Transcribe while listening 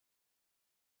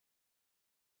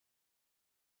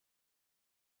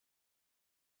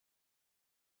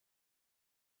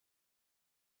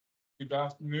Good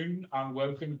afternoon and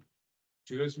welcome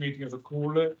to this meeting of the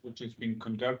Comhairle, which has been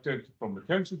conducted from the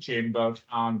Council Chamber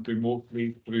and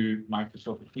remotely through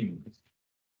Microsoft Teams.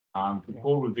 And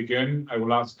before we begin, I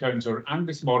will ask Councillor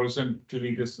Angus Morrison to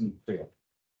lead us in prayer.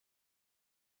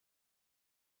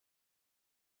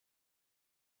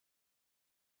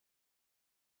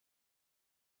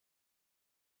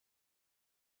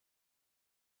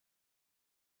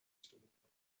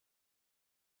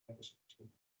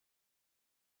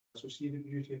 As we see the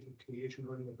beauty of creation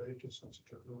running about us on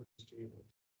such a glorious day,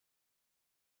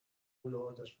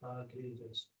 Lord, as far as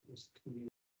this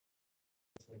community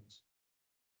things,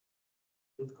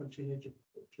 will continue to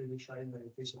truly shine their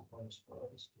face upon us for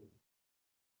this day.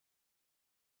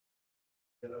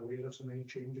 We are aware of so many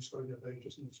changes going about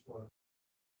us in this world.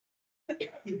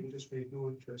 We just make no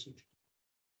interest.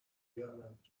 We are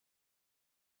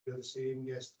the same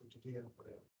yesterday, today, and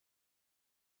forever.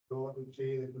 Lord, we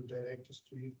pray that you direct us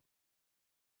to you.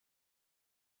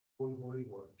 Holy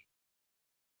word.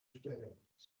 Direct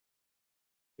us.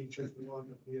 Teach us, Lord,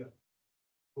 that we are.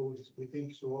 We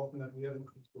think so often that we are in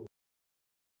control.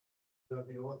 You are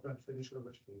the author and finisher of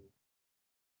our faith.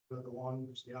 You are the one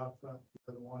who's the Alpha. You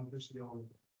are the one who's the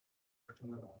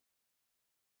Omega.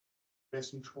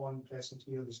 Bless each one present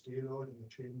here this day, Lord, in the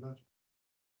chamber.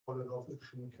 All the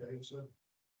officers and council.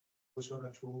 Those who are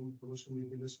at home, those who may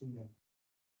be listening in.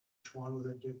 Each one with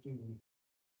a gifting and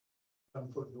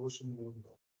comfort those who know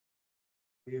God.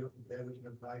 Fear of brevity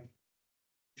of life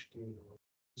each day, Lord,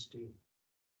 this day.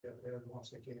 We have heard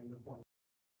once again the point.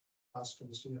 Ask for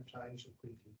the sin of times of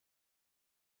quickly.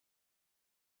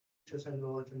 Just and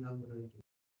Lord, remember it.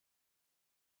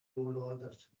 O Lord,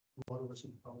 that tomorrow was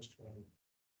in promised to end.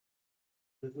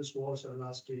 That this was our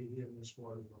last day here in this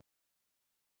world, Lord.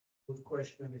 With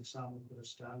question and examine for the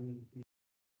standing.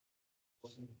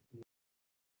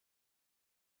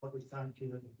 Lord, we thank you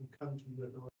that we come to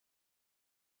you, Lord.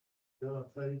 You are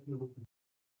very open.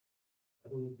 I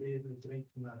will be able to drink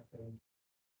from that thing.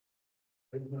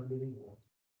 Drink my living water.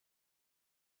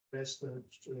 Bless the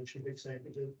chief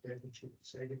executive, deputy chief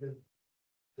executive,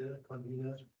 the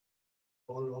convener,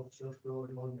 all officers,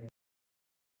 Lord, all men.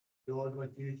 Lord,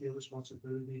 what duty and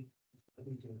responsibility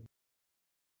we do.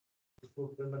 To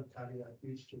fulfill and carry our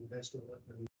duty to the best of our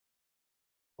ability.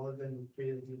 Lord, then we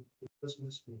pray that you give us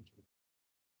this meeting.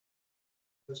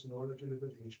 This in order to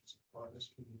liberations of partners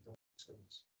to be done.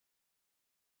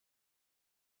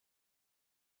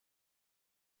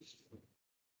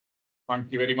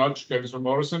 Thank you very much, Councillor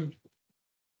Morrison.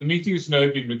 The meeting has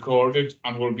now been recorded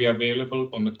and will be available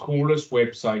on the Comhairle's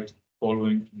website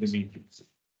following the meeting.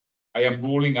 I am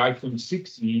ruling item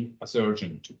 6E as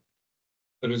urgent.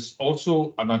 There is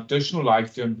also an additional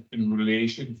item in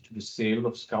relation to the sale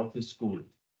of Scalthie School,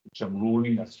 which I'm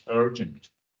ruling as urgent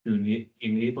to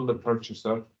enable the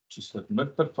purchaser to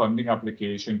submit the funding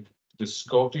application to the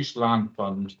Scottish Land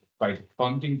Fund by the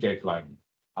funding deadline,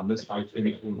 and this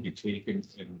item will be taken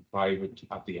in private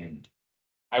at the end.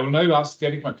 I will now ask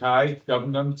Derek Mackay,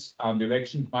 Governance and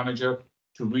Elections Manager,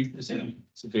 to read this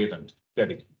statement.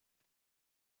 Derek.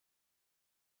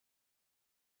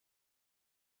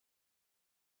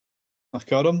 I've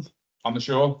got him. On the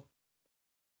show.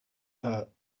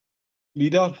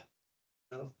 Leader.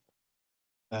 No.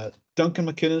 Duncan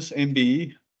McInnes,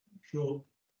 MBE. Sure.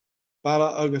 Bara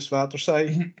August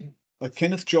Watersay.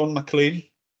 Kenneth John McLean.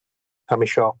 Hammy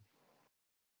Shaw.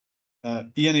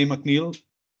 Ian A. McNeil.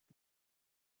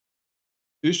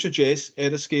 Usha Jess,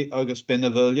 Eriske August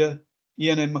Benavilla.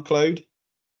 Ian M. McLeod.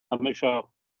 Hammy Shaw.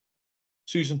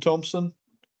 Susan Thompson.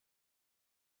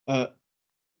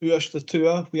 Uashta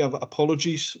Tua, we have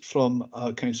apologies from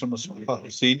Councillor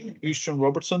Hussein. Ushton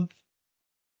Robertson.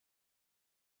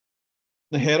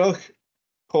 Naherach,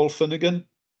 Paul Finnegan.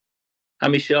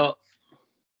 Hammy Shaw.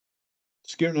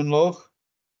 Skiernan Loch.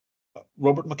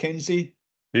 Robert Mackenzie.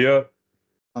 Here.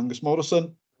 Angus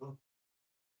Morrison.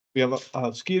 We have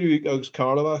Skiru August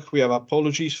Carlebach. We have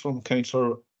apologies from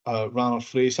Councillor Ranald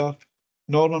Fraser.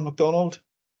 Norman MacDonald.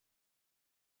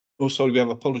 Oh, sorry, we have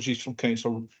apologies from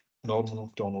Councillor Norman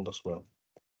MacDonald as well.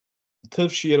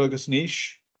 Tiv Siar August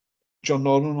Nish. John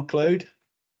Norman MacLeod.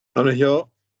 Hammy Shaw.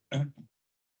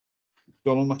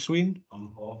 Donald McSween.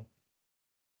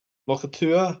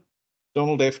 Lochatua.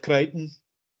 Donald F. Crichton.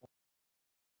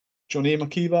 John A.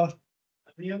 McKeever.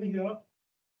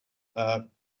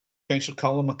 Councillor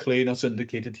Colin McLean has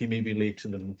indicated he may be late to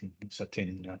the meeting. He's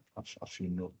attending a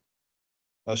funeral.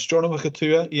 Storna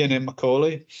Lochatua. Ian M.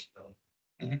 Macaulay.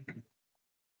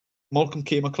 Malcolm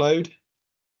K. MacLeod.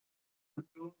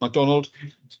 MacDonald.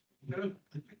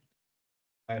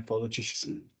 My apologies.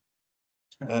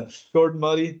 Gordon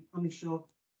Murray.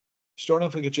 Storna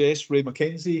Jess. Ray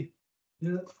Mackenzie.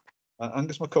 Yeah.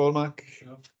 Angus McCormack,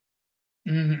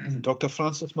 Dr.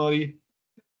 Francis Murray,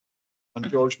 and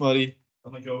George Murray,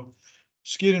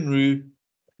 Skieran Rue,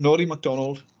 Noddy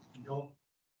MacDonald,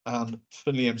 and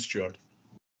Finlay M. Stewart.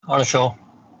 Anna Shaw.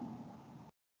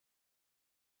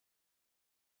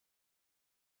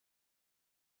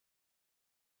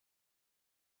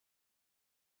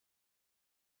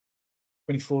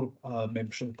 Twenty-four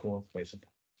members of the quorum present.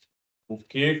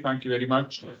 Okay, thank you very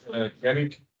much,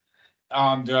 Eric.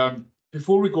 And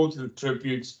before we go to the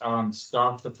tributes and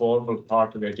start the formal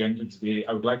part of the agenda today,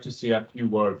 I would like to say a few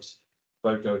words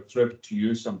about our trip to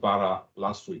Use-and-Barra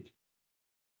last week.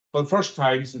 For the first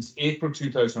time since April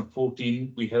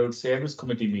 2014, we held service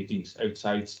committee meetings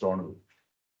outside Stornoway.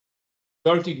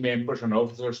 30 members and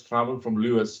officers travelled from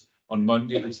Lewis on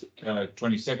Monday,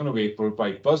 22nd of April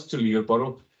by bus to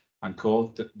Learborough and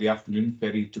caught the afternoon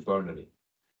ferry to Burnley.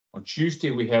 On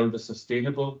Tuesday, we held the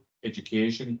Sustainable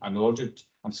Education and Audit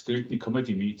and Scrutiny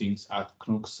Committee meetings at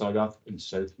Comhairle in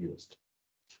South Uist.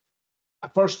 A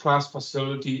first-class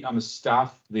facility and the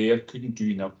staff there couldn't do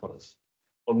enough for us.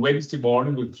 On Wednesday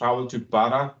morning, we travelled to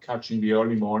Barra, catching the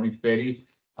early morning ferry,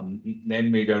 and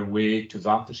then made our way to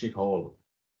Vathashay Hall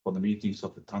for the meetings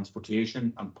of the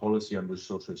Transportation and Policy and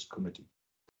Resources Committee.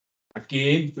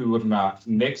 Again, we were in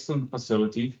an excellent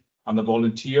facility, and the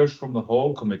volunteers from the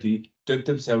Hall Committee did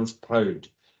themselves proud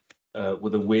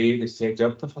with the way they set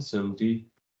up the facility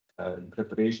in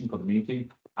preparation for the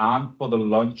meeting and for the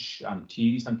lunch and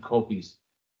teas and coffees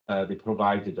they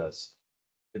provided us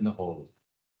in the hall.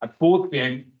 At both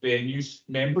venues,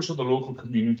 members of the local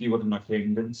community were in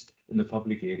attendance in the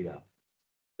public area.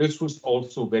 This was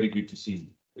also very good to see.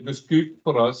 It was good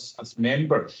for us as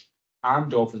members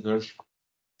and officers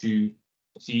to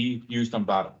see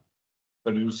Use-and-Barra,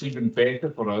 but it was even better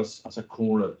for us as a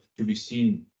Comhairle to be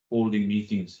seen holding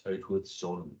meetings out with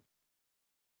Solomon.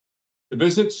 The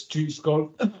visits to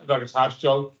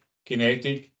Hashtal,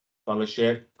 Kinetic,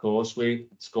 Balashek, Causeway,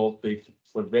 and Scottbig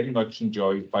were very much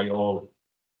enjoyed by all.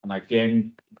 And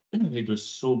again, it was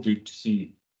so good to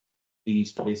see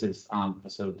these places and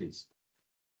facilities.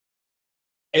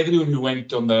 Everyone who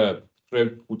went on the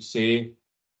trip would say,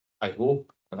 I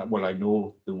hope, well, I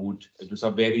know they would, it was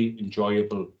a very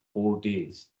enjoyable 4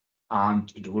 days,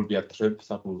 and it will be a trip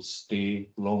that will stay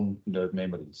long in their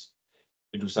memories.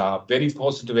 It was a very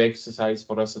positive exercise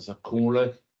for us as a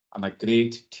Comhairle and a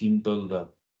great team builder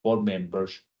for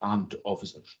members and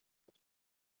officers.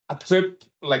 A trip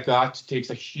like that takes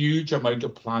a huge amount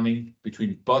of planning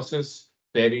between buses,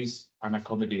 ferries, and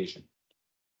accommodation.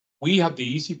 We had the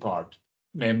easy part,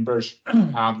 members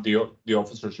and the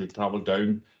officers who travelled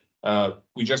down.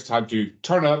 We just had to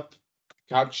turn up,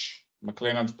 catch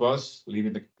McLennan's bus,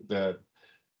 leaving the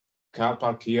car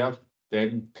park here,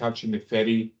 then catching the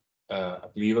ferry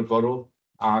at Leverborough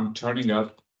and turning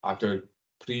up at a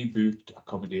pre-booked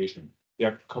accommodation. The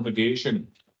accommodation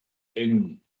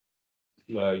in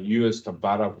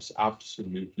Use-and-Barra was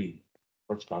absolutely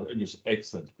first class. It was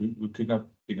excellent. We couldn't have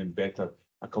been in better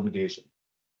accommodation.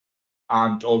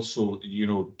 And also, you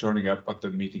know, turning up at the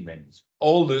meeting venues.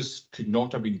 All this could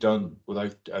not have been done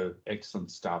without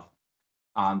excellent staff.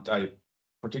 And I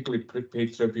particularly pay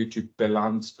tribute to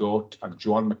Belan Scott and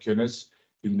Joan McInnes,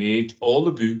 who made all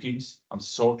the bookings and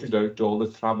sorted out all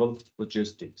the travel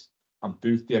logistics and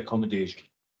booked the accommodation.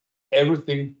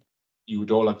 Everything, you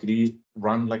would all agree,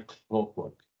 ran like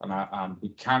clockwork. And we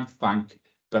can't thank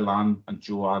Belan and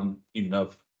Joan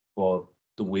enough for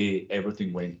the way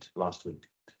everything went last week.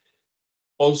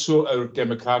 Also, our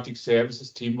Democratic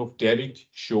Services team of Derek,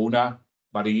 Shona,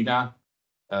 Marina,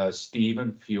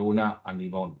 Stephen, Fiona, and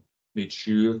Yvonne made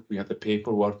sure we had the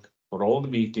paperwork for all the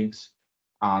meetings,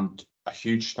 and a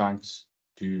huge thanks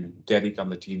to Derek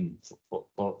and the team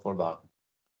for that.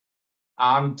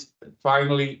 And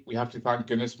finally, we have to thank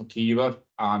Guinness McKeever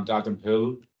and Adam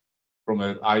Hill from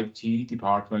our IT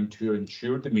department who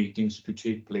ensured the meetings could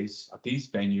take place at these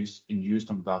venues in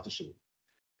Use-and-Barra.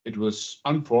 It was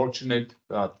unfortunate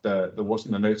that there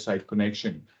wasn't an outside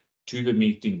connection to the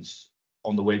meetings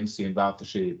on the Wednesday in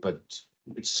Vathashay, but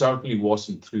it certainly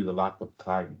wasn't through the lack of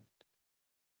time.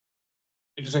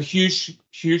 It was a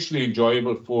hugely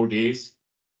enjoyable 4 days,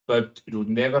 but it would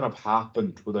never have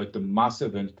happened without the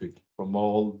massive input from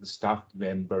all the staff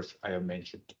members I have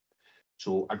mentioned.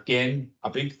 So again,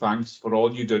 a big thanks for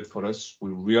all you did for us.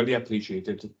 We really appreciate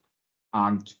it.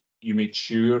 And you made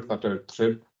sure that our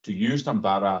trip to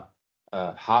Use-and-Barra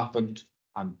happened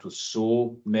and was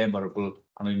so memorable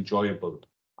and enjoyable.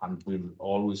 And we'll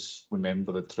always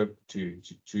remember the trip to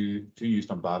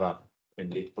Use-and-Barra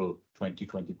in April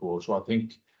 2024. So I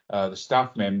think the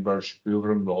staff members who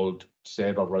were involved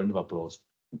deserve a round of applause.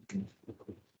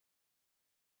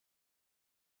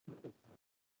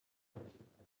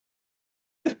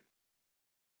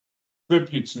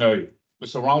 Tributes now.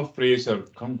 Mr. Ronald Fraser,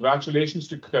 congratulations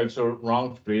to Councillor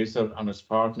Ronald Fraser and his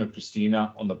partner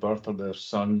Christina on the birth of their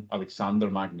son Alexander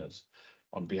Magnus.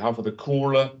 On behalf of the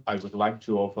Comhairle, I would like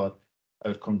to offer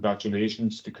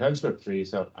congratulations to Councillor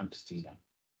Fraser and Christina.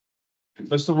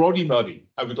 Mr. Roddy Murray,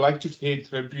 I would like to pay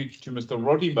tribute to Mr.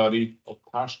 Roddy Murray of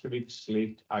Pashkevik,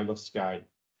 Slate, Isle of Skye,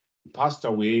 who passed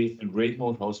away in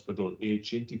Raidmore Hospital,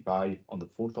 aged 85, on the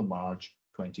 4th of March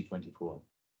 2024.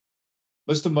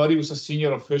 Mr. Murray was a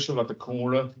senior official at the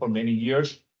Comhairle for many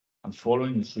years, and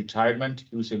following his retirement,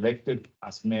 he was elected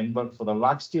as member for the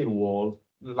Laxdale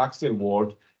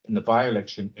Ward in the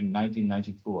by-election in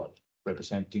 1994,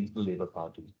 representing the Labour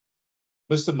Party.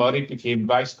 Mr. Murray became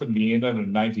vice convener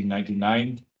in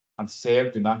 1999 and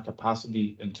served in that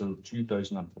capacity until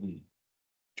 2003.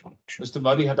 Mr.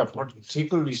 Murray had a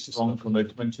particularly strong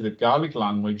commitment to the Gaelic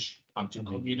language and to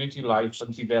community life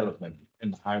and development in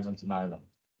the Highlands and Islands.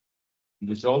 He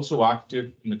was also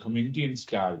active in the community in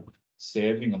Skye,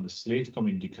 serving on the Slate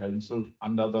Community Council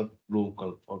and other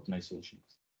local organisations.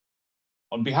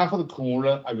 On behalf of the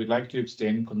Comhairle, I would like to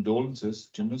extend condolences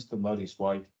to Mr. Murray's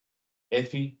wife,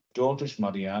 Effie, daughters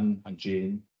Marianne and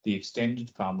Jane, the extended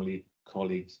family,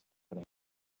 colleagues.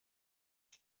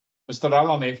 Mr.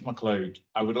 Alan F. MacLeod,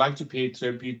 I would like to pay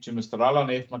tribute to Mr.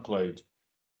 Alan F. MacLeod,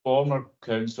 former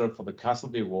councillor for the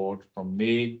Castleby Ward from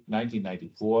May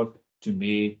 1994 to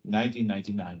May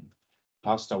 1999,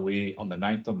 passed away on the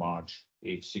 9th of March,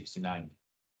 aged 69.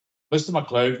 Mr.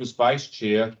 MacLeod was Vice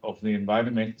Chair of the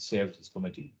Environmental Services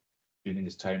Committee during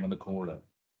his time on the Comhairle.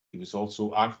 He was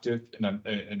also active in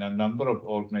a number of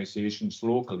organisations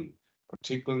locally,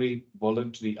 particularly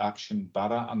Voluntary Action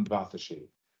Barra and Battersea,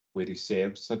 where he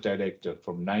served as a director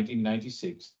from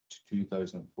 1996 to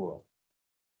 2004.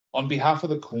 On behalf of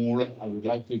the Comhairle, I would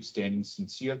like to extend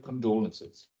sincere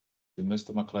condolences to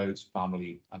Mr. MacLeod's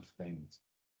family and friends.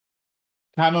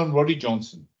 Canon Roddy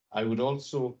Johnson, I would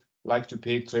also like to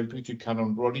pay tribute to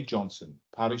Canon Roddy Johnson,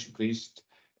 parish priest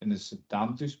in the St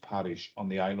Andrews parish on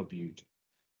the Isle of Bute.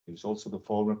 He was also the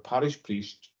former parish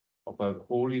priest of our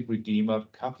Holy Redeemer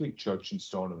Catholic Church in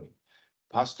Stornoway,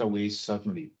 passed away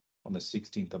suddenly on the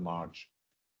 16th of March.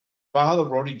 Father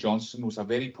Roddy Johnson was a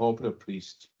very popular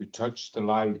priest who touched the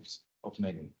lives of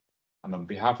many. And on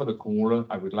behalf of the Comhairle,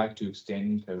 I would like to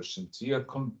extend our sincere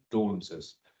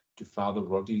condolences to Father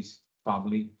Roddy's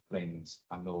family, friends,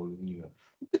 and all who knew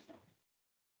her.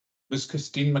 Miss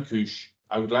Christine McCouche,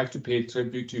 I would like to pay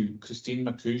tribute to Christine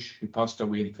McCouche, who passed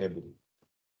away in February.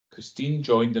 Christine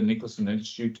joined the Nicholson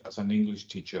Institute as an English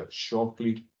teacher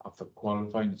shortly after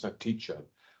qualifying as a teacher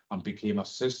and became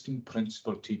assistant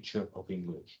principal teacher of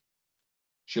English.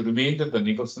 She remained at the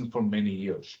Nicholson for many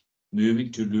years,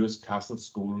 moving to Lewis Castle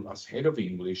School as head of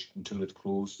English until it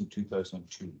closed in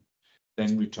 2002,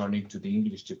 then returning to the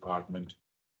English department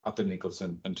at the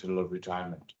Nicholson until her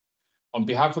retirement. On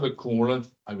behalf of the Comhairle,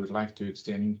 I would like to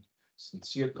extend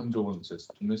sincere condolences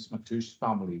to Miss McCouche's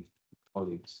family,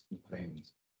 colleagues, and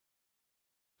friends.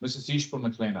 Mrs. Ishbel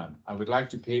McLennan, I would like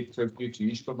to pay tribute to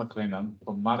Ishbel McLennan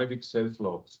from Marivik South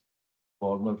Lochs,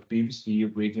 former BBC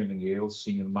Radio and Gale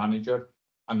senior manager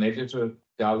and editor of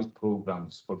Gaelic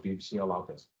programmes for BBC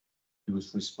Alabama. He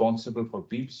was responsible for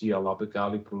BBC Alabama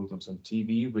Gaelic programmes on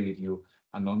TV, radio,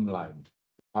 and online.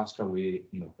 He passed away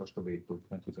on the 1st of April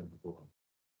 2024.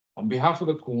 On behalf of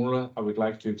the Comhairle, I would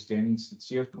like to extend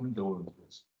sincere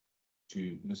condolences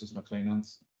to Mrs.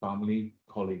 McLennan's family,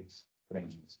 colleagues,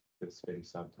 friends, this very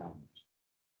sad time.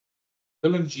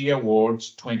 Phil G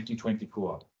Awards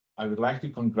 2024. I would like to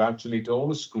congratulate all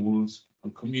the schools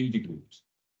and community groups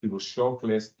who were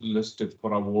shortlisted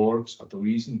for awards at the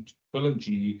recent Phil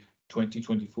G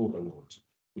 2024 Awards,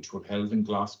 which were held in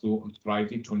Glasgow on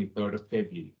Friday, 23rd of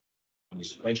February, and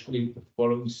especially the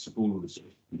following schools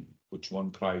which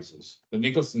won prizes. The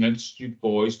Nicholson Institute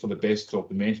Boys for the Best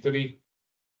Documentary,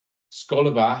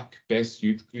 Scolavak Best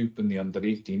Youth Group in the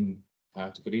Under-18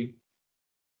 category,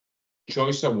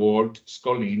 Choice Award,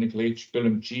 Scolleenaclage,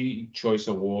 Film G Choice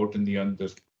Award in the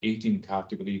Under-18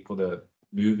 category for the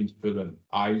moving film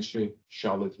Ailse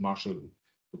Charlotte Marshall,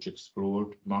 which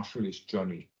explored Marshall's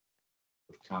journey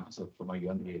with cancer from a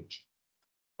young age.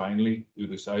 Finally,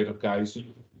 Urusaira Guys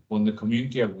won the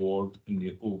Community Award in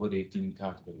the Over-18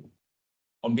 category.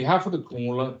 On behalf of the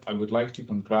Comhairle, I would like to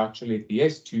congratulate the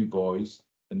S2 boys,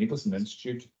 the Nicholson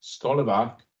Institute,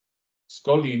 Scolavak,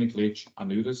 Scolleenaclage,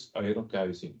 and Urusaira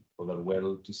Guys for their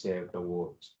well-deserved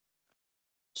awards.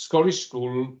 Scottish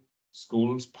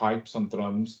Schools Pipes and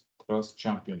Drums Trust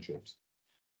Championships.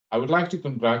 I would like to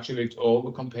congratulate all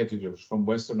the competitors from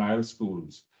Western Isles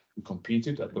schools who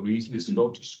competed at the recent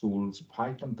Scottish Schools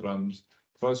Pipe and Drums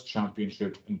Trust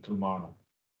Championship in Kilmarnock.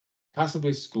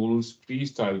 Castleby School's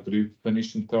freestyle group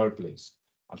finished in 3rd place,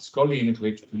 and Scully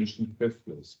College finished in 5th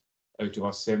place out of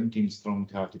our 17-strong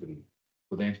category,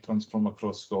 with entrants from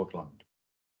across Scotland.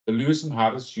 The Lewis and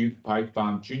Harris Youth Pipe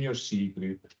Band Junior C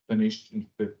group finished in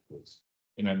 5th place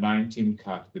in a 19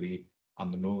 category,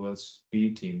 and the Novice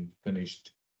B team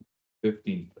finished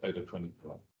 15th out of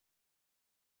 25.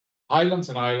 Highlands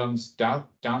and Islands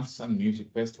Dance and Music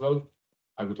Festival.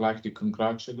 I would like to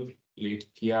congratulate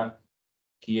Kiara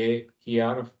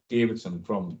Davidson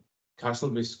from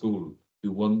Castleby School,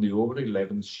 who won the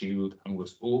Over-11s Shield and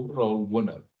was overall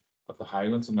winner of the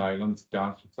Highlands and Islands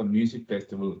Dance and Music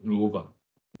Festival in Oban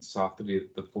on Saturday,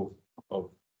 the 4th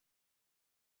of,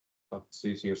 that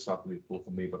says here Saturday, 4th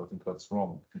of May, but I think that's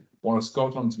wrong. One of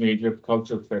Scotland's major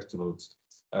cultural festivals,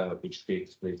 which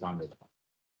takes place annually.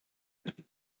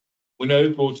 We now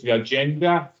go to the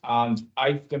agenda, and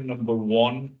item number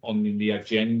 1 on the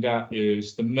agenda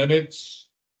is the minutes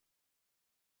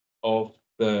of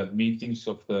the meetings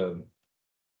of the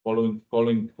following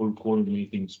full quorum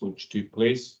meetings, which took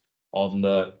place on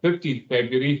the 15th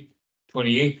February,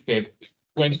 28th February,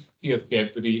 20th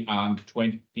February, and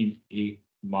 28th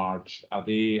March. Are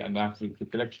they an accurate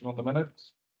recollection on the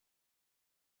minutes?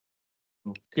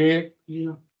 Okay.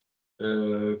 Yeah.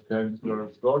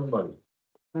 Councillor Gordon.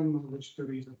 I'm wish to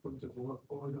read a point of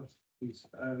order, please.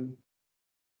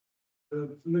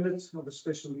 The minutes of the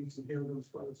special meeting held on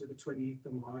Friday the 28th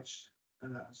of March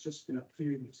has just been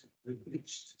approved. The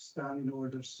breached standing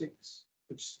order 6,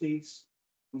 which states,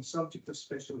 on subject of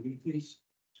special meetings,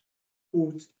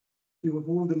 quote, "We will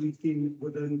hold the meeting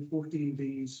within 14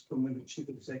 days from when the Chief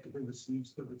Executive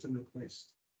receives the written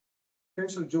request."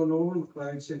 Councillor John Owen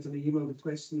McLeod sent an email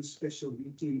requesting a special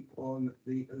meeting on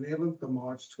the 11th of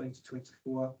March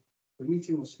 2024. The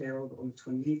meeting was held on the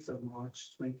 28th of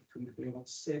March 2024,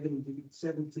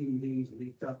 17 days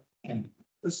later.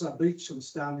 This is a breach of the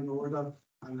standing order,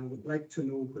 and I would like to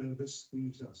know where this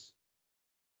leaves us.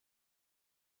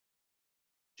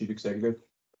 Chief Executive.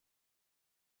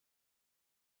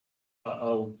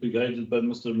 I'll be guided by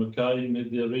Mr. Mackay,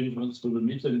 made the arrangements for the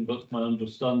meeting, but my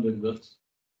understanding that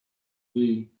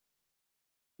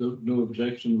no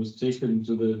objection was taken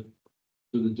to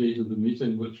the date of the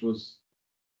meeting, which was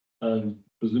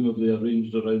presumably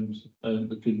arranged around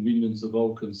the convenience of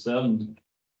all concerned.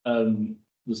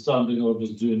 The standing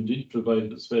orders do indeed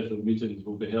provide that special meetings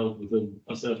will be held within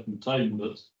a certain time,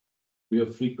 but we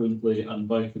have frequently and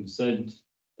by consent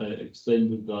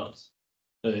extended that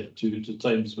to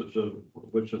times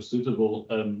which are suitable.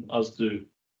 As to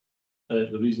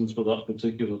the reasons for that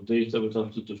particular date, I would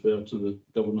have to defer to the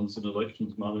Governance and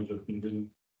Elections Manager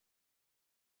convening.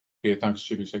 Okay, thanks,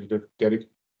 Chief Executive. Derek.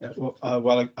 Yeah,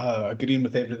 well, agreeing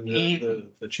with everything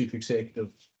the Chief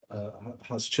Executive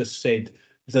has just said,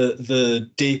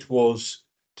 the date was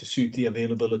to suit the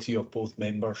availability of both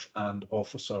members and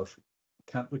officers.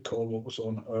 Can't recall what was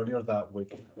on earlier that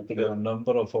week. There are a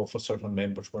number of officers and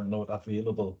members were not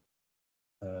available.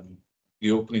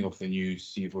 The opening of the new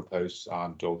Seaford House,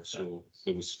 and also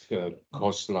there was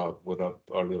Cosla were up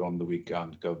earlier on the week,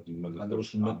 and government. And there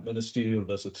was ministerial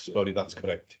visits. Sorry, that's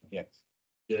correct. Yeah.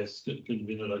 Yes,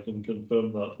 convener, I can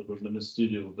confirm that there were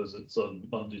ministerial visits on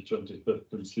Monday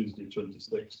 25th and Tuesday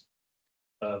 26th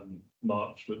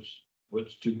March, which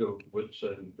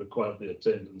required the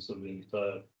attendance of the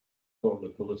entire former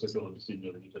political and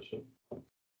senior leadership. I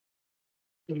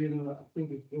think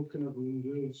we've broken our own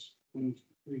rules and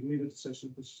we've made a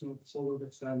decision to follow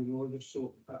the standing order.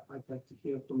 So I'd like to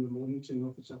hear from the monitoring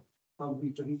officer. Have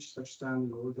we reached our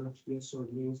standing order? Yes or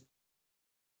no?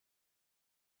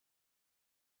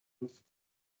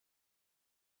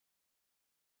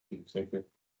 Executive.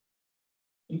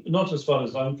 Not as far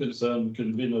as I'm concerned,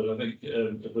 convener. I think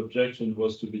if objection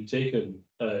was to be taken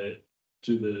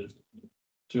to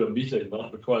a meeting,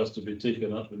 that requires to be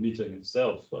taken at the meeting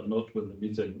itself, and not when the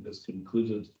meeting is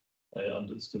concluded and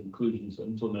its conclusions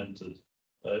implemented.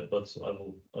 But I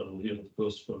will hear, of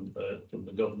course, from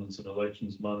the Governance and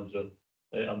Elections Manager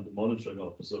and the Monitoring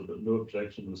Officer, but no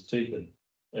objection was taken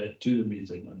to the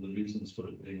meeting, and the reasons for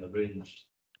it being arranged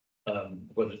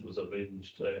when it was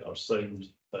arranged are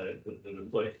sound. They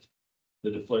reflect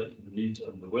the need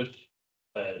and the wish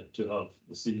to have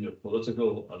the senior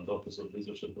political and officer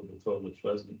leadership of the former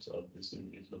present, and they seem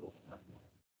reasonable.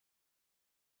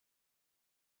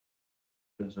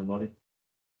 Councillor Murray.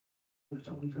 I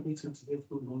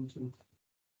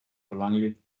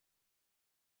Langley.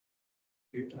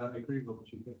 agree with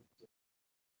what you said.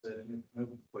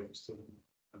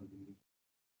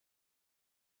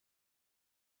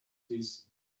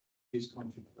 These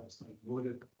conflict last night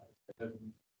voted. I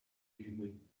haven't been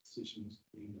with decisions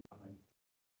being behind.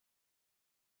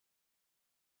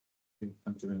 Okay,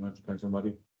 thank you very much, Councillor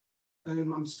Murray.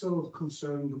 I'm still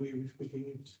concerned the way we've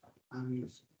behaved, and I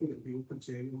think it'd be open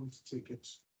to anyone to take it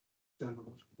down a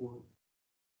lot more.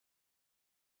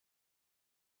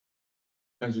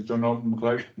 Councillor John Norton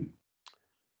McLeod.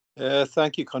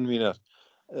 Thank you, convener.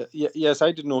 Yes,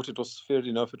 I did note it was fair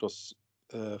enough. It was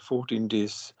 14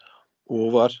 days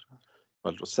over.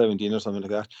 Well, it was 17 or something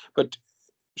like that. But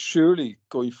surely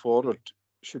going forward,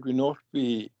 should we not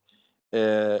be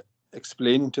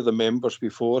explaining to the members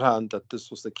beforehand that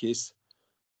this was the case?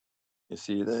 You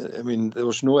see, I mean, there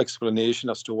was no explanation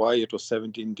as to why it was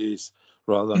 17 days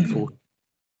rather than 14.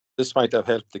 This might have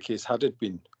helped the case had it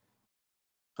been.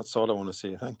 That's all I want to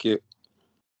say. Thank you.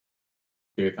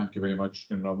 Okay, thank you very much,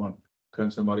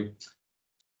 Councillor Murray.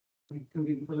 Can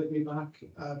we let me back?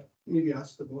 Maybe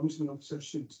ask the monitoring officer,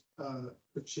 should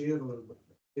the chair or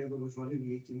whoever was running the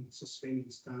meeting suspend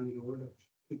the standing order?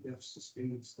 Could they have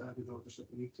suspended standing orders at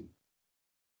the meeting?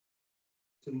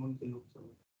 To monitoring officer.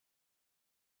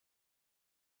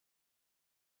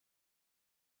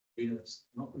 It's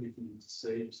not really anything to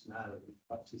say just now. In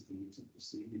fact, is the meeting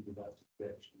proceeded without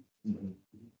objection.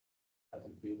 I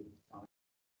think be fine.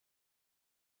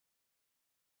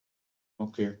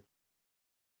 Okay.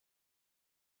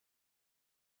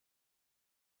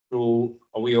 So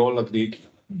are we all agreed?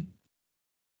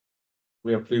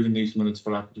 We are approving these minutes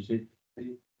for accuracy.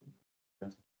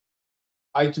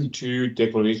 Item 2,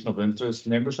 declaration of interest.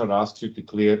 Members are asked to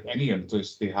declare any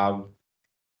interest they have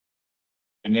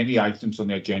in any items on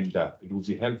the agenda. It will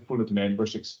be helpful if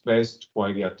members expressed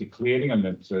why they are declaring an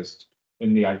interest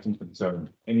in the item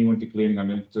concerned. Anyone declaring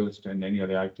an interest in any of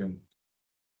the item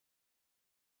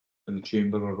in the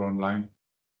chamber or online?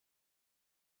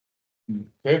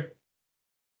 Okay.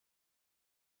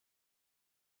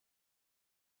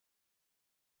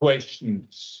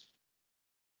 Questions?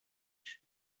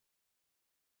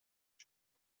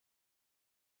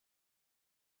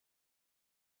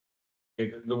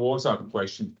 Okay, there was a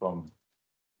question from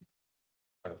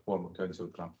former councillor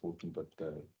Grant Fulton, but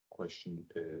question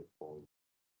for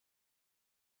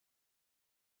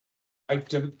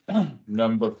item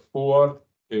number 4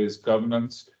 is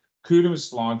governance. Cúram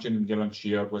is launching in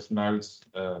Gillanshire with Niles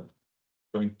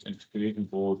joint integrated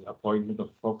board appointment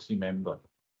of proxy member.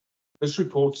 This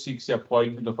report seeks the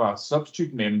appointment of a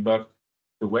substitute member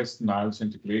to West Niles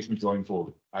Integration Joint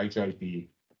Board, IJB,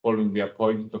 following the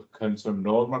appointment of Councillor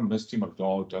Norman Misty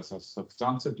MacDonald as a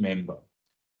substantive member.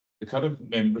 The current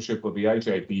membership of the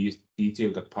IJB is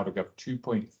detailed at paragraph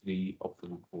 2.3 of the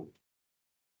report.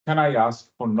 Can I ask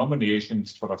for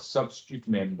nominations for a substitute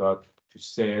member to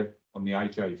serve on the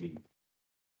IJB?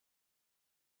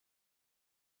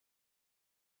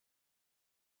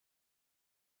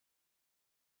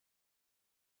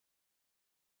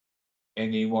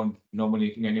 Anyone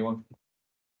nominating anyone?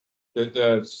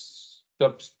 The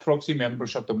proxy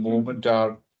members at the moment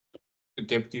are the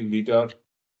deputy leader,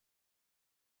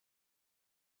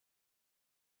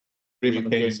 Ray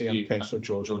Mackenzie and Councillor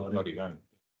George Murray. Murray.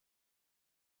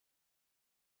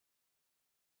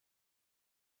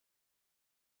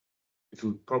 It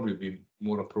would probably be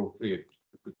more appropriate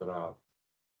if we could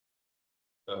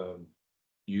have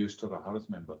used a Harris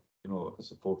member, a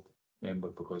support member,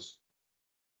 because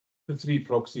the 3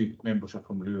 proxy members are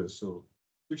from Lewis. So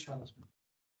Which Harris?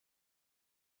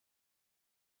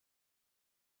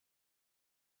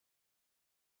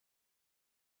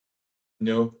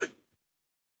 no.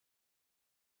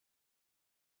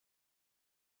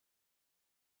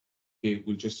 Okay,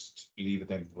 we'll just leave it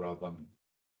then rather than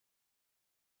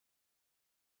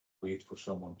wait for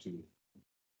someone to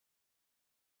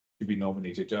be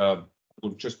nominated.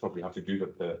 We'll just probably have to do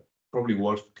that. Probably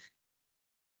work.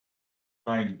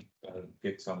 Try and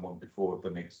get someone before the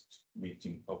next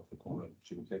meeting of the Comhairle.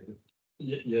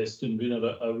 Yes,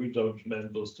 convener, I would urge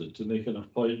members to make an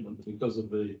appointment because of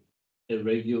the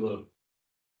irregular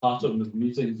pattern of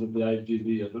meetings of the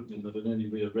IGB. I don't mean that in any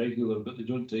way irregular, but they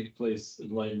don't take place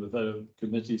in line with our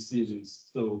committee series.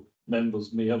 So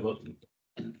members may have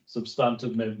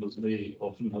substantive members may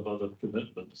often have other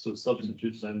commitments. So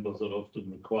substitute members are often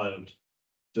required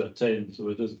to attend. So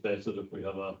it is better if we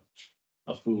have a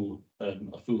full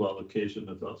allocation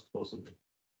if that's possible.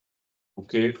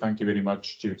 Okay, thank you very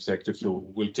much, Chief Executive. So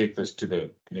we'll take this to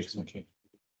the next meeting.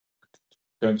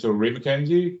 Councillor Ray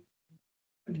Mackenzie.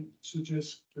 I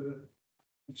suggest you.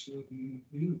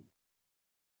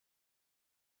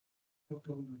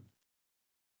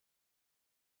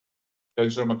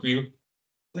 Councillor McNeil.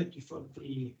 Thank you for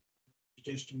the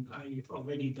suggestion. I've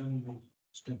already done the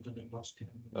stint in it last time.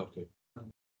 Okay.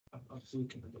 I'm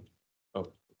thinking about it.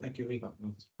 Oh, thank you, Ray.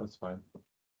 That's fine.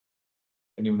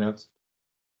 Anyone else?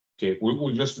 Okay,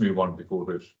 we'll just move on before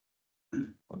this.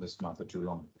 on this matter too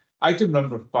long. Item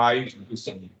number 5 is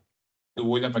the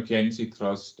William Mackenzie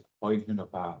Trust appointment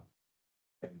of a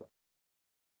member.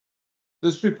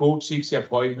 This report seeks the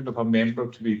appointment of a member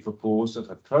to be proposed as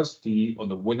a trustee on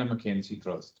the William Mackenzie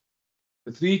Trust.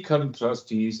 The 3 current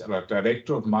trustees are a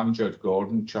Director of Manager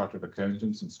Gordon, Chartered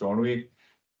Accountants in Stornoway,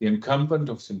 the incumbent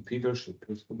of St Peter's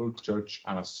Episcopal Church,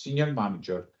 and a Senior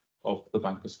Manager of the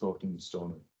Bank of Scotland in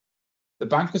Stornoway. The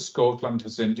Bank of Scotland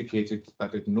has indicated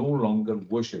that it no longer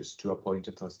wishes to appoint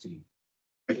a trustee.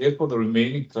 Therefore, the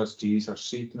remaining trustees are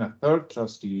seeking a 3rd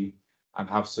trustee and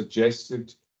have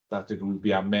suggested that it will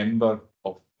be a member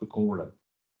of the Comhairle.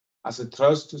 As the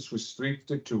trust is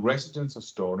restricted to residents of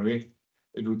Stornoway,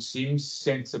 it would seem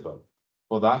sensible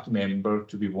for that member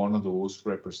to be one of those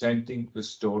representing the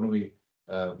Stornoway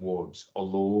wards,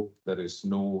 although there is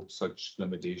no such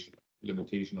limitation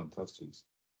on trustees.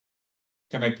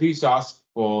 Can I please ask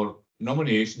for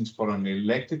nominations for an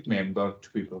elected member to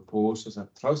be proposed as a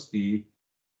trustee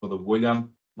for the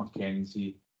William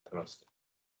Mackenzie Trust?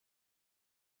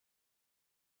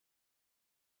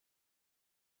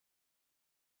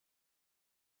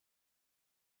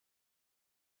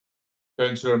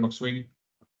 Councillor McSweeney.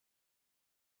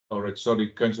 All right,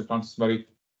 sorry, Councillor Francis Murray.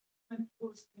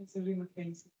 Councillor Ray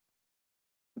Mackenzie.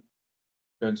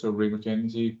 Councillor Ray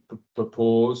Mackenzie,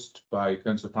 proposed by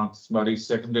Councillor Francis Murray,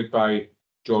 seconded by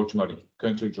George Murray.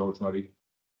 Councillor George Murray.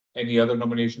 Any other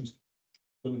nominations?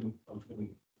 I'm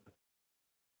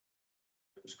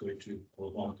just going to,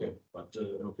 okay, but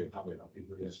okay, happy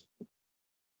with this.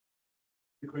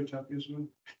 You're quite happy as well.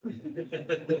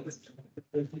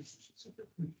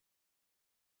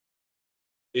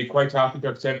 Are you quite happy to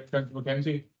accept, Councillor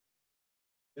Mackenzie?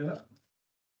 Yeah.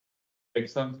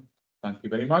 Excellent. Thank you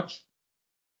very much.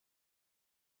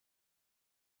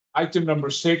 Item number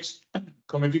 6,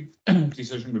 committee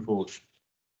decision reports.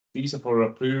 These are for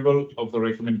approval of the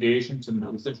recommendations in the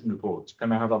decision reports.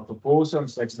 Can I have a proposal and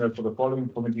seconder for the following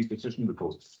committee decision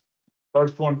reports?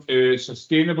 First one is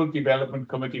Sustainable Development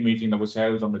Committee meeting that was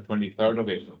held on the 23rd of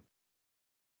April.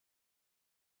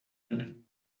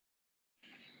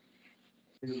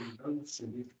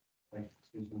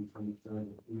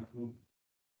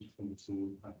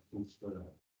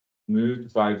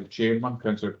 Moved by the chairman,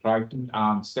 Councillor Crichton,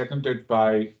 and seconded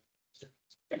by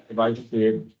the vice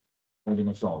chair, Lady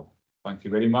McDonald. Thank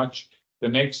you very much. The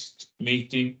next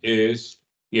meeting is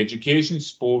the Education,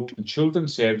 Sport and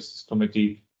Children's Services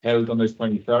Committee held on the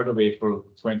 23rd of April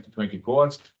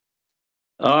 2024.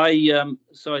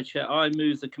 Sorry, Chair, I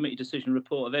move the committee decision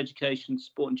report of Education,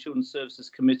 Sport and Children's Services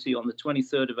Committee on the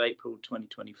 23rd of April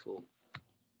 2024.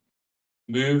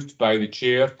 Moved by the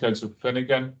chair, Councillor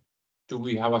Finnegan. Do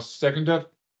we have a seconder?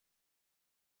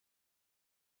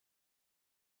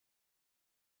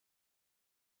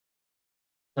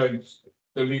 The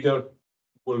leader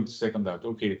will second that.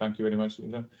 Okay, thank you very much,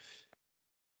 leader.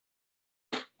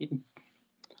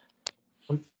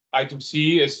 Item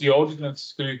C is the Audit and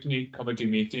Scrutiny Committee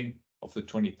meeting of the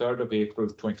 23rd of April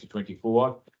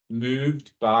 2024,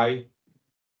 moved by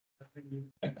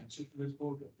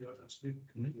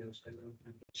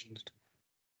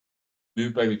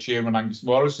the chairman, Angus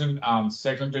Morrison, and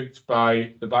seconded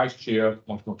by the vice chair,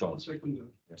 Mark McDonald.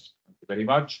 Yes, thank you very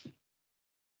much.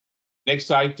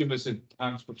 Next item is a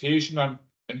Transportation and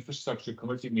Infrastructure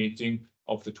Committee meeting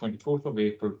of the 24th of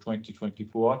April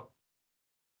 2024.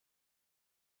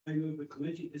 I move the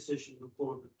committee decision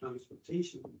report of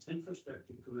Transportation and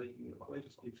Infrastructure Committee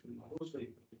request between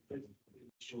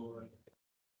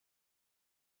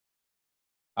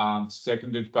and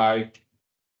seconded by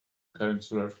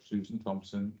Councillor Susan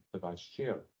Thompson, the vice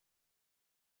chair.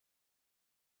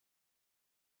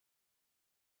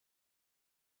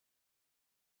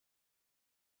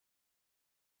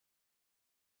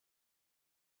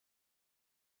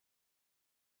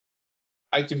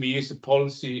 Item E is the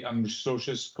Policy and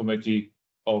Resources Committee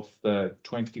of the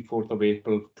 24th of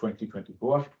April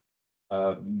 2024.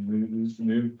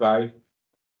 Moved by.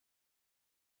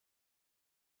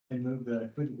 I move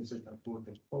the committee decision report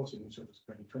of Policy and Resources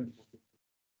Committee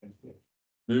 2024.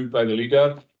 Moved by the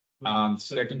leader and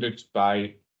seconded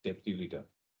by deputy leader.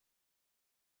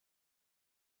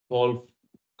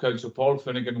 Councillor Paul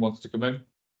Finnegan wants to come in.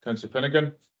 Councillor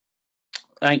Finnegan.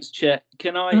 Thanks, Chair.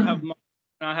 Can I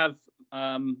have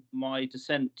my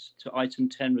dissent to item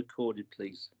 10 recorded,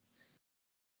 please?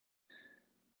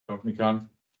 Certainly can.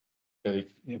 Okay,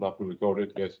 that will be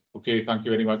recorded. Yes. Okay. Thank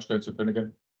you very much, Councillor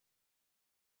Finnegan.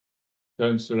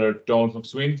 Councillor Donald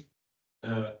McSween.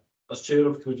 As chair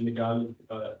of Committee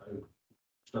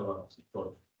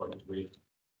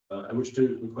I wish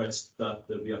to request that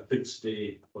there be a fixed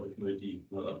day for the committee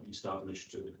that will be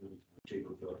established to the committee.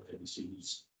 table for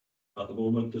NECs. At the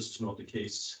moment, this is not the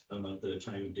case, and at the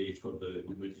time and date for the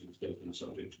committee is definitely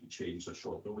subject to be changed at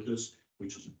short notice,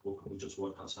 which is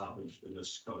what has happened in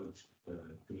this current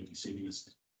committee series.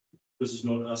 This is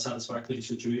not a satisfactory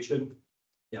situation.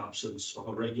 The absence of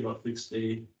a regular fixed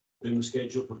day in the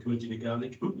schedule for committee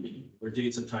Gaelic, where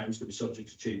dates and times can be subject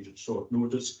to change at short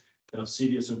notice, can have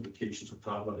serious implications for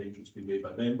travel arrangements being made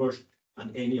by members,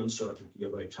 and any uncertainty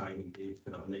about time and date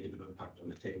can have a negative impact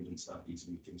on attendance at these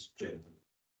meetings generally.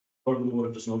 Furthermore,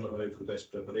 it does not allow for the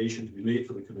best preparation to be made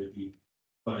for the committee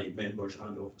by members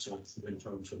and officers in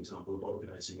terms, for example, of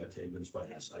organising attendance by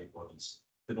SI bodies.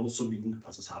 It can also mean,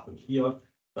 as has happened here,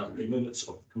 that the minutes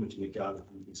of the committee gathered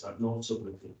meetings are not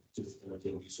submitted to the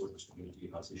committee resources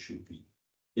committee as they should be.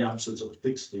 The absence of a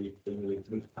fixed date in the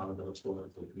committee calendar for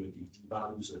the committee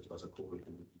devalues it as a core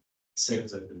committee,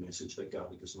 sends out the message that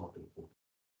Gaelic is not important.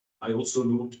 I also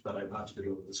note that I've had to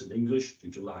deliver this in English due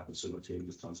to lack of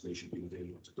simultaneous translation being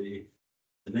available today.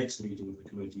 The next meeting of the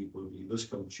committee will be this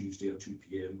coming Tuesday at 2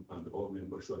 p.m. and all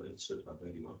members who are interested are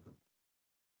very welcome.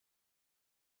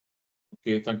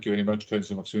 Okay, thank you very much,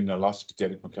 Councillor McSween. I'll ask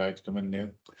Derek Mackay to come in now.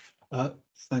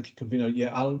 Thank you, Convener.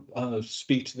 Yeah, I'll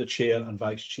speak to the Chair and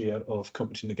Vice Chair of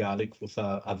Company Gaelic with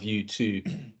a view to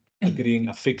agreeing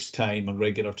a fixed time and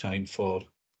regular time for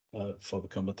the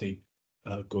committee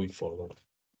going forward.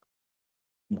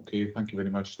 Okay, thank you very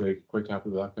much. Quite happy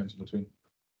with that, Councillor McSween.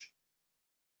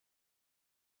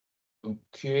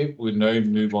 Okay, we now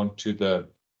move on to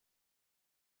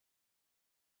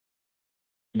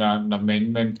an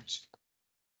amendment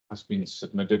has been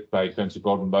submitted by Councillor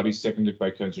Gordon Murray, seconded by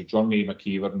Councillor John A.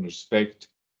 McKeever in respect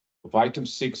of item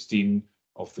 16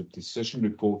 of the decision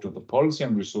report of the Policy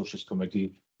and Resources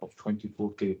Committee of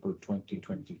 24th April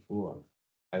 2024.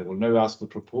 I will now ask the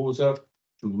proposer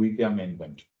to read the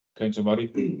amendment. Councillor Murray.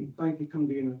 Thank you,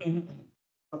 Convener.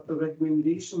 That the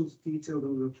recommendations detailed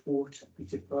in the report be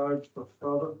deferred for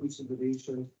further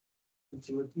consideration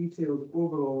until a detailed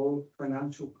overall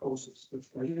financial process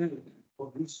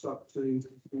for restructuring is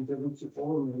given to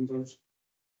all members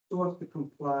so as to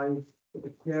comply with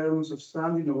the terms of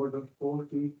Standing Order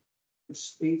 40, which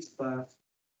states that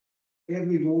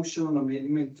every motion on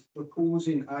amendment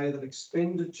proposing either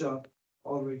expenditure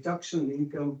or reduction in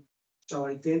income shall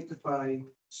identify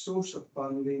source of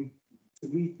funding to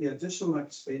meet the additional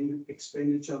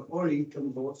expenditure or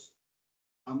income loss.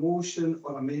 A motion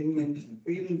or amendment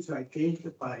failing to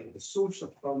identify the source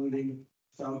of funding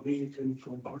shall be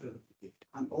included,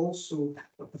 and also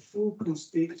that the full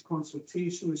state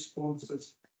consultation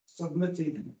responses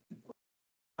submitted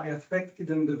by affected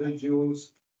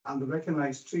individuals and the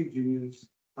recognised trade unions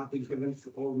have been given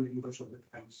to all members of the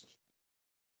council.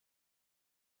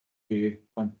 Okay,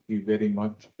 thank you very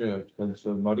much,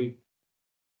 Councillor Murray.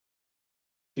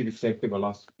 Chief Executive, I'll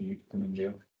ask you to come in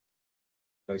there.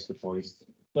 Place the voice.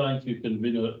 Thank you,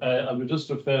 Convener. I would just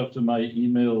refer to my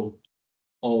email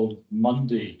of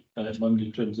Monday,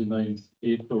 Monday 29th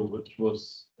April, which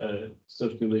was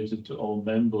circulated to all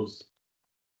members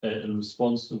in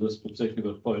response to this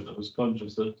particular point. I was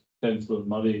conscious that Councillor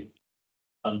Murray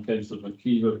and Councillor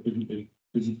McKeever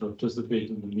couldn't participate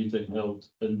in the meeting held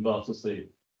in Battersea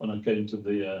on account of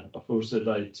the aforesaid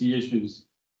IT issues.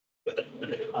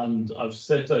 And I've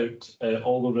set out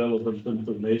all the relevant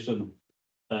information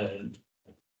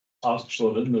asked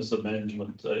for in this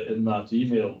amendment in that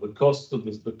email. The cost of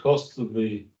the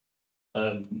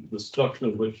structure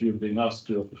which you're being asked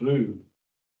to approve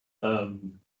are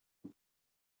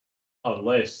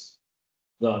less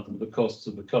than the costs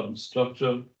of the current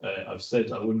structure. I've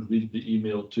said I wouldn't read the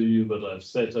email to you, but I've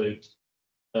set out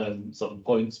some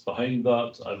points behind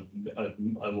that.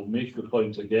 I will make the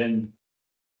point again,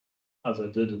 as I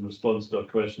did in response to a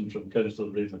question from Councillor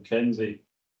Ray Mackenzie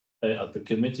at the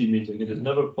committee meeting. It is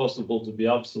never possible to be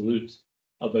absolute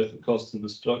about the cost of the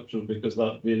structure because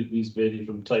these vary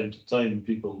from time to time.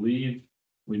 People leave,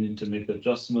 we need to make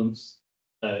adjustments,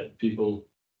 people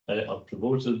are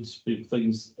promoted,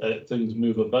 things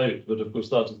move about, but of course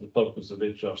that is the purpose of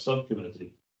HR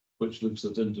subcommittee, which looks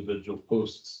at individual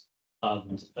posts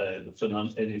and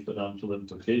any financial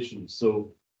implications.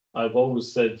 So I've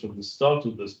always said from the start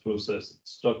of this process that the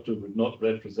structure would not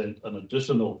represent an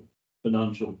additional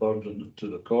financial burden to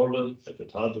the Comhairle. If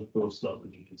it had, of course, that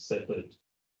would be set out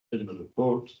in the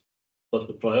report. But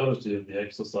the priority of the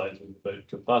exercise was about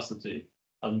capacity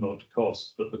and not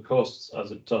cost. But the costs,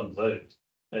 as it turns out,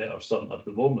 are some at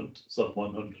the moment, some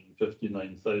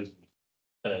 159,000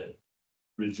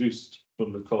 reduced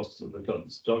from the costs of the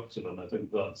current structure. And I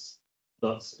think that's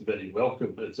very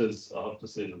welcome. It is, I have to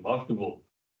say, remarkable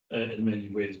in many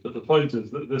ways. But the point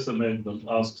is that this amendment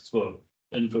asks for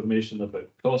information about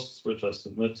costs, which I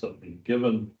submit have been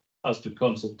given. As to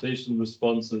consultation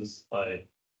responses, I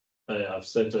have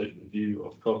set out the view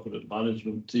of corporate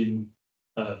management team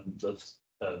that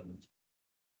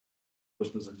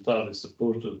which was entirely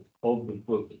supportive of the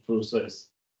process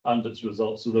and its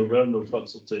results. So there were no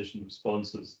consultation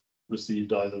responses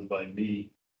received either by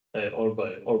me or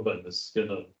by Ms.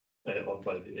 Skinner or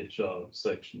by the HR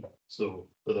section. So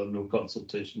there are no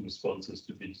consultation responses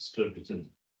to be distributed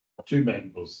to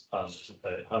members, and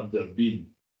had there been,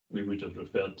 we would have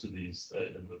referred to these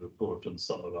in the report and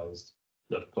summarised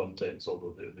their contents,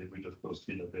 although they would of course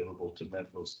been available to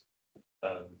members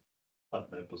and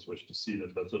members wish to see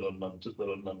them, but there are none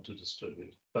to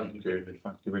distribute. Thank you, David.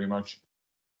 Thank you very much.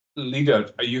 Leader,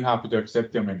 are you happy to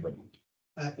accept the amendment?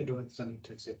 I don't understand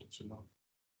to accept it, so no.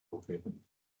 Okay.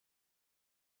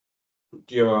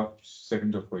 Do you have a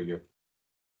seconder for you?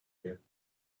 Yeah.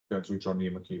 Councillor Johnny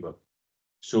McKeever.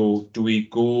 So do we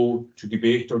go to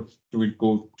debate or do we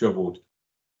go to a vote?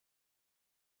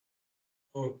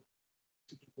 Oh.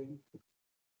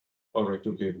 All right,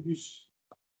 okay. Who's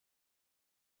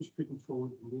putting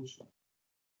forward the motion?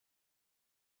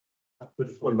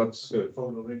 Well, that's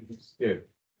yeah,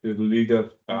 the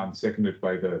leader and seconded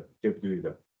by the deputy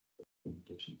leader.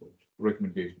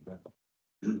 Recommendation.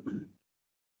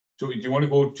 So do you want to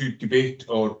go to debate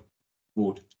or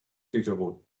vote? Take a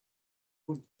vote.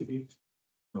 Debate.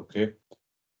 Okay.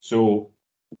 So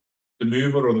the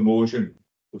mover of the motion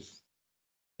was.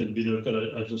 And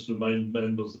can I just remind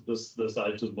members that this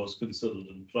item was considered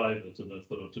in private, and if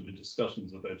there are to be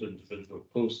discussions about individual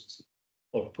posts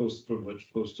or posts from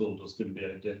which post holders can be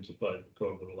identified, the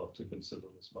Comhairle will have to consider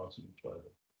this matter in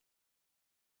private.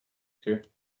 Okay.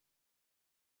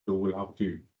 So we'll have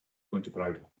to go into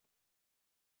private.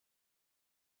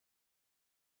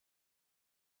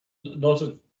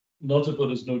 Not if there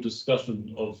is no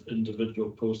discussion of individual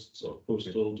posts or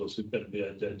post holders who can be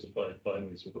identified by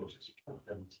these posts.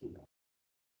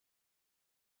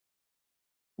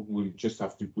 We'll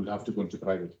have to go into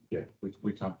private. Yeah,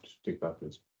 we can't take that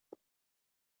risk.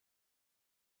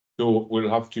 So we'll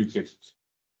have to get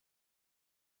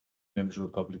members of the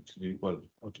public to do, well,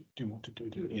 or do you want to do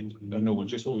it in? No, we'll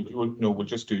just do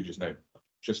it just now.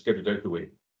 Just get it out of the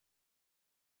way.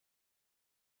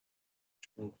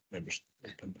 Members.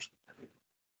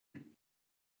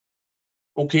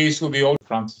 Okay, so the all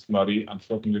Francis Murray and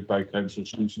seconded by Councillor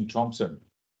Susan Thompson.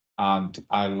 And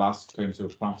I'll ask Councillor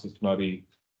Francis Murray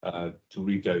to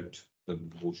read out the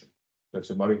motion.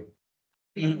 Councillor Murray.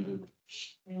 Following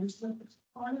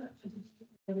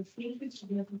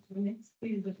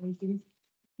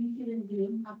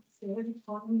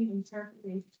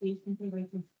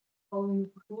the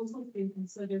proposals being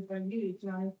considered by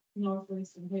UHI,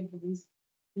 Northwest and Hebrides,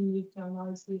 in the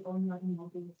largely online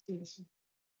mobile station.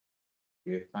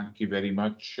 Okay, thank you very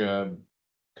much,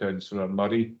 Councillor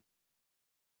Murray.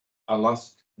 I'll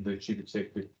ask the Chief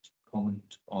Executive to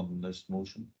comment on this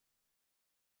motion.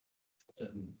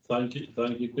 Thank you,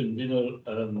 convener.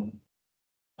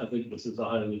 I think this is a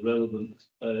highly relevant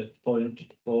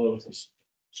point for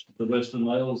the Western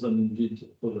Isles and indeed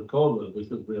for the Comhairle,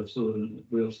 because we are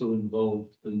so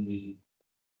involved in the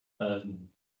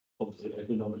obviously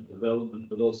economic development,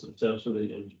 but also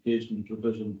tertiary education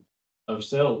provision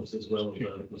ourselves, as well as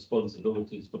our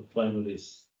responsibilities for primary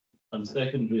and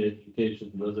secondary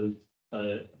education.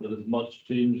 There is much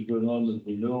change going on, as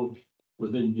we know,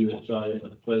 within UHI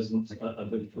at present. I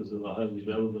think this is a highly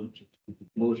relevant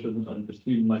motion, and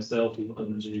between myself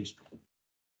and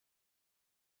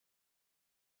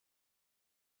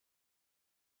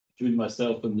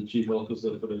the Chief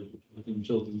Officer for Education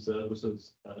Children's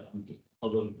Services and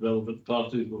other relevant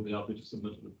parties, will be happy to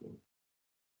submit a report.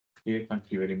 Okay, thank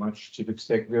you very much, Chief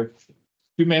Executive.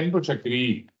 Do members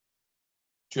agree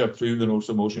to approve the notice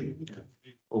of motion?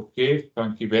 Okay,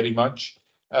 thank you very much.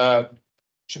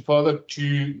 Further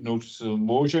to notice of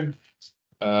motion,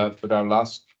 but I'll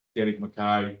ask Derek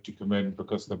Mackay to come in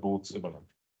because they're both similar.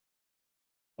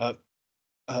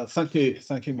 Thank you,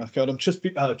 Mark Adam. Just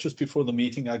before the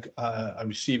meeting, I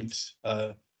received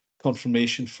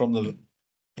confirmation from the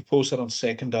proposer and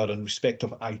seconder in respect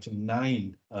of item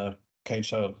 9,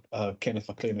 Councillor Kenneth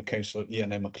McLean and Councillor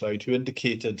Ian MacLeod, who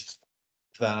indicated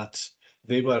that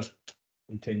they were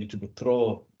intending to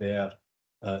withdraw their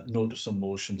notice of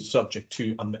motion subject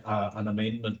to an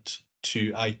amendment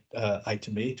to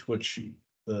item 8, which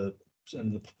the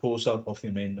proposer of the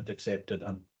amendment accepted,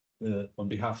 and on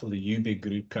behalf of the UB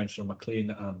group, Councillor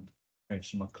McLean and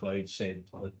Councillor MacLeod said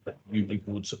that UB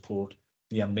would support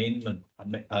the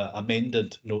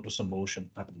amended notice of motion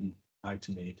at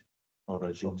item 8. All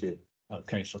right, okay.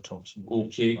 Councillor Thompson.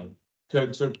 Okay,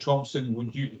 Councillor Thompson,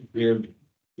 would you be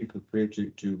prepared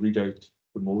to read out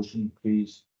the motion,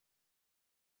 please?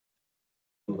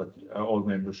 So that all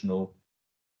members know.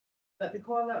 That the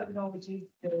Comhairle acknowledges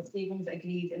the savings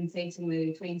agreed in setting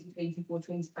the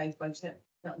 2024-25 budget,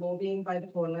 that lobbying by the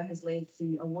Comhairle has led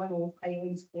to a one-off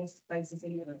Islands Coast Crisis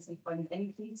Emergency Fund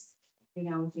increase being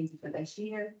allocated for this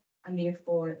year, and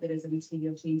therefore there is a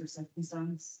material change of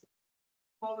circumstance.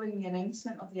 Following the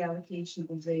announcement of the allocation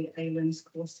of the Islands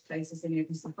Coast Crisis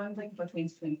Emergency Funding for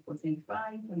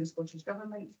 2024-25 from the Scottish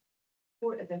Government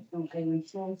for additional island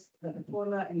flows, that the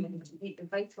Comhairle, in order to meet the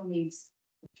vital needs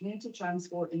of community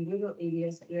transport in rural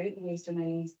areas throughout the Western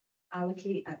Isles,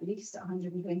 allocate at least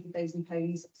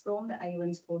 £120,000 from the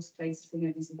Islands Coast Crisis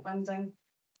Emergency Funding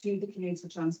to the commuter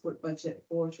transport budget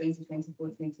for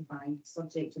 2024-25,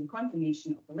 subject to the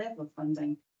confirmation of the level of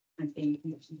funding and any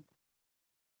conditions.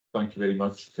 Thank you very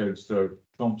much, Councillor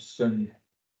Thompson.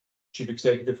 Chief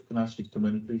Executive, can I ask you to come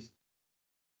in, please?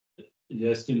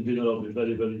 Yes, convener, I'll be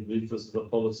very, very brief. This is a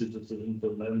policy decision for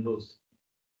members.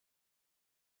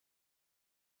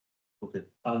 Okay.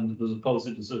 And there's a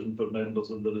policy decision for members,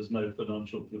 and there is now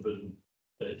financial provision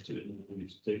to enable you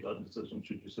to take that decision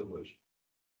should you so wish.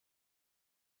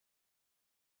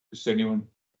 Does anyone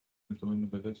come in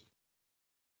with this?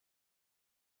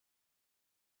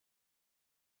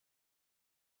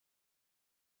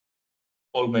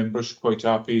 All members quite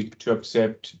happy to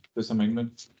accept this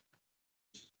amendment?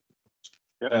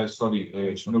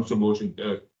 Sorry, no motion.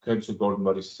 Councillor Gordon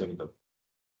Murray saying that.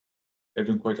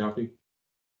 Everyone quite happy?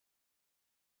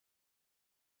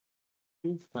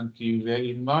 Thank you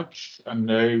very much. And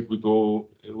now we're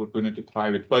going into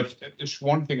private. But there's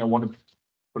one thing I want to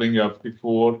bring up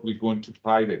before we go into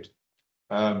private.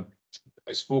 I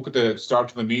spoke at the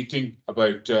start of the meeting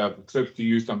about the trip to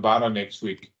Youth Barra next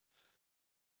week.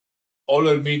 All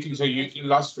our meetings are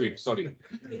last week. Sorry,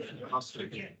 last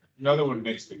week. Another one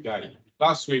next week, guy.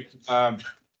 Last week,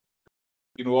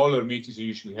 you know, all our meetings are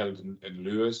usually held in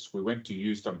Lewis. We went to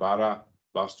Youth Barra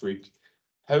last week.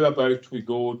 How about we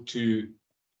go to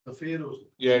The Faroes.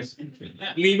 Yes,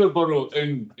 Leverborough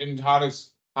in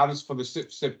Harris for the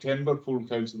September full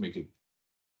council meeting.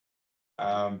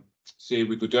 Say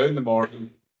we go down in the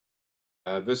morning,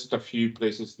 visit a few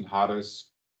places in Harris,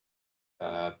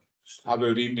 have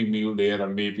our evening meal there,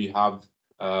 and maybe have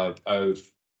our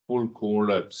full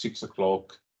call at 6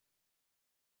 o'clock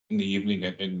in the evening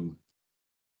in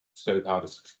South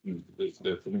Harris,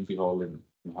 the community hall in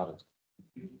Harris.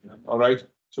 All right,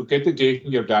 so get the date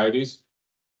in your diaries.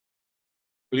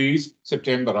 Please,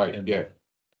 September, right? Yeah.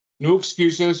 No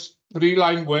excuses,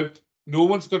 3-line whip, no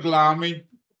one's got alarming.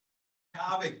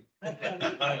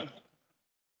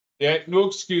 Yeah, no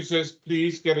excuses,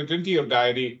 please get it into your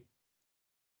diary.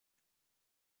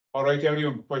 All right,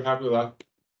 everyone, quite happy with that.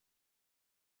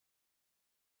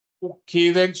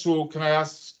 Okay then, so can I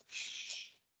ask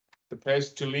the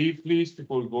press to leave, please,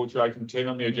 before we go to item 10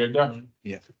 on the agenda?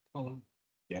 Yeah.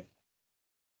 Yeah.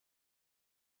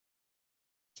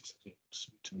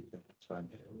 Fine.